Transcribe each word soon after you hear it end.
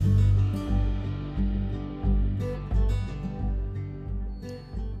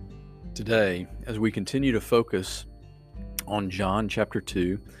Today, as we continue to focus on John chapter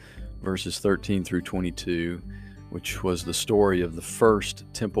 2, verses 13 through 22, which was the story of the first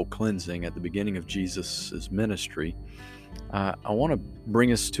temple cleansing at the beginning of Jesus' ministry, I want to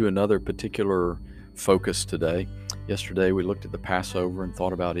bring us to another particular focus today. Yesterday, we looked at the Passover and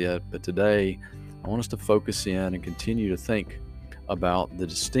thought about it, but today, I want us to focus in and continue to think about the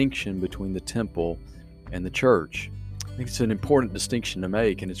distinction between the temple and the church. I think it's an important distinction to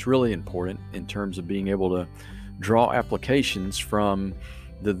make, and it's really important in terms of being able to draw applications from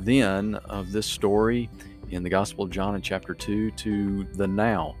the then of this story in the Gospel of John in chapter 2 to the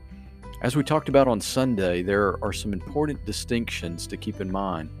now. As we talked about on Sunday, there are some important distinctions to keep in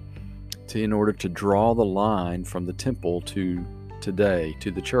mind in order to draw the line from the temple to today,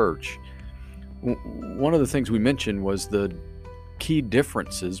 to the church. One of the things we mentioned was the key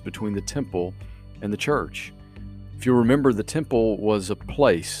differences between the temple and the church. If you remember, the temple was a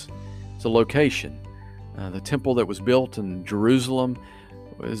place, it's a location. The temple that was built in Jerusalem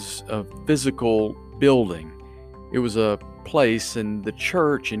was a physical building. It was a place, and the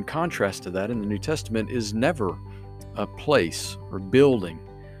church, in contrast to that, in the New Testament, is never a place or building.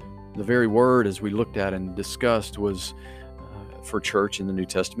 The very word, as we looked at and discussed, was for church in the New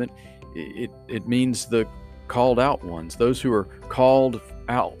Testament. It means the called out ones, those who are called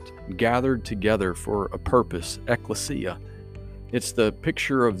out, gathered together for a purpose, ecclesia. It's the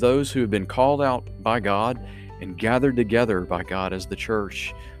picture of those who have been called out by God and gathered together by God as the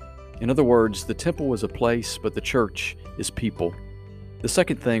church. In other words, the temple was a place, but the church is people. The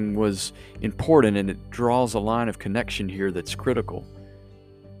second thing was important, and it draws a line of connection here that's critical.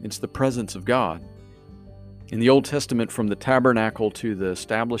 It's the presence of God. In the Old Testament, from the tabernacle to the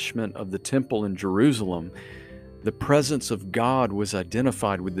establishment of the temple in Jerusalem, the presence of God was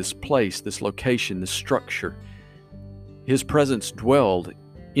identified with this place, this location, this structure. His presence dwelled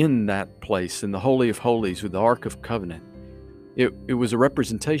in that place, in the Holy of Holies, with the Ark of Covenant. It was a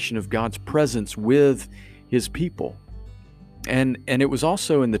representation of God's presence with His people. And it was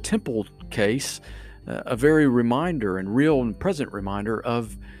also, in the temple case, a very reminder and real and present reminder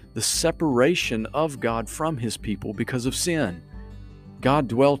of the separation of God from His people because of sin. God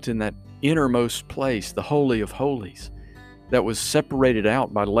dwelt in that innermost place, the Holy of Holies, that was separated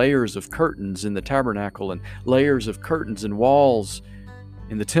out by layers of curtains in the tabernacle and layers of curtains and walls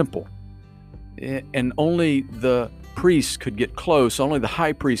in the temple. And only the priests could get close, only the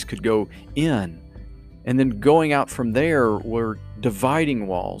high priest could go in. And then going out from there were dividing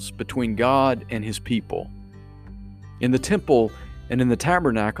walls between God and His people. In the temple and in the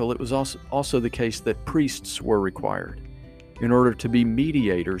tabernacle, it was also the case that priests were required in order to be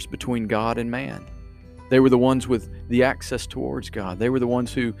mediators between God and man. They were the ones with the access towards God. They were the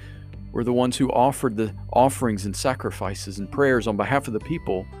ones who offered the offerings and sacrifices and prayers on behalf of the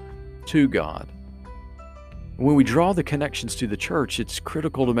people to God. When we draw the connections to the church, it's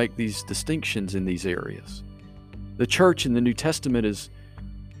critical to make these distinctions in these areas. The church in the New Testament is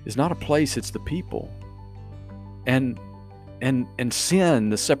not a place, it's the people. And sin,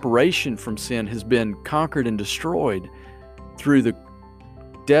 the separation from sin, has been conquered and destroyed through the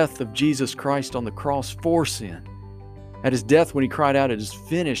death of Jesus Christ on the cross for sin. At His death, when He cried out, "It is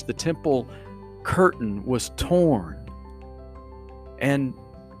finished," the temple curtain was torn. And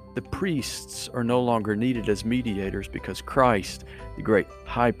the priests are no longer needed as mediators because Christ, the great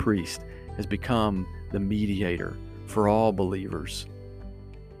high priest, has become the mediator for all believers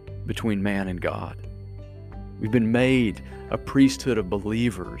between man and God. We've been made a priesthood of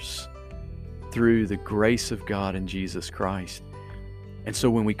believers through the grace of God in Jesus Christ. And so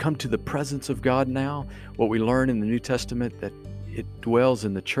when we come to the presence of God now, what we learn in the New Testament, that it dwells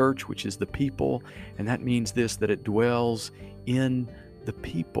in the church, which is the people, and that means this, that it dwells in the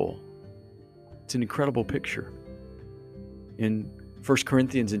people. It's an incredible picture. In 1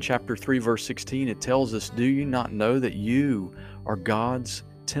 Corinthians in chapter 3, verse 16, it tells us, "Do you not know that you are God's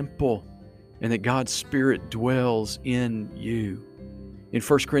temple and that God's Spirit dwells in you?" In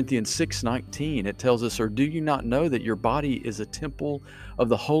 1 Corinthians 6:19, it tells us, "Or do you not know that your body is a temple of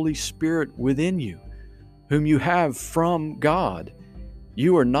the Holy Spirit within you, whom you have from God?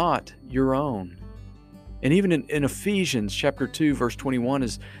 You are not your own." And even in Ephesians chapter 2, verse 21,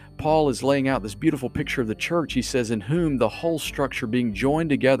 as Paul is laying out this beautiful picture of the church, he says, "In whom the whole structure being joined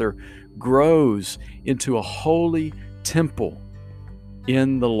together grows into a holy temple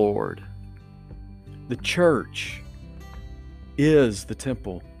in the Lord." The church is the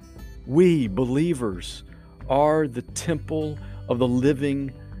temple. We, believers, are the temple of the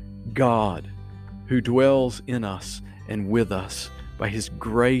living God who dwells in us and with us by His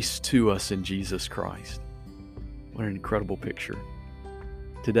grace to us in Jesus Christ. What an incredible picture.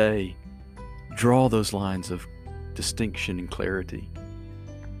 Today, Draw those lines of distinction and clarity.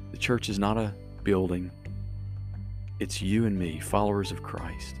 The church is not a building. It's you and me, followers of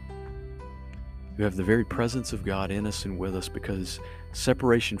Christ, who have the very presence of God in us and with us because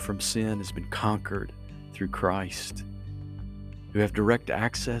separation from sin has been conquered through Christ, who have direct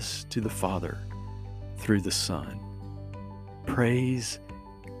access to the Father through the Son. Praise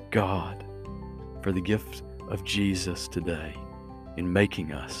God for the gift of Jesus today in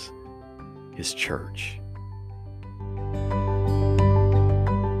making us His church.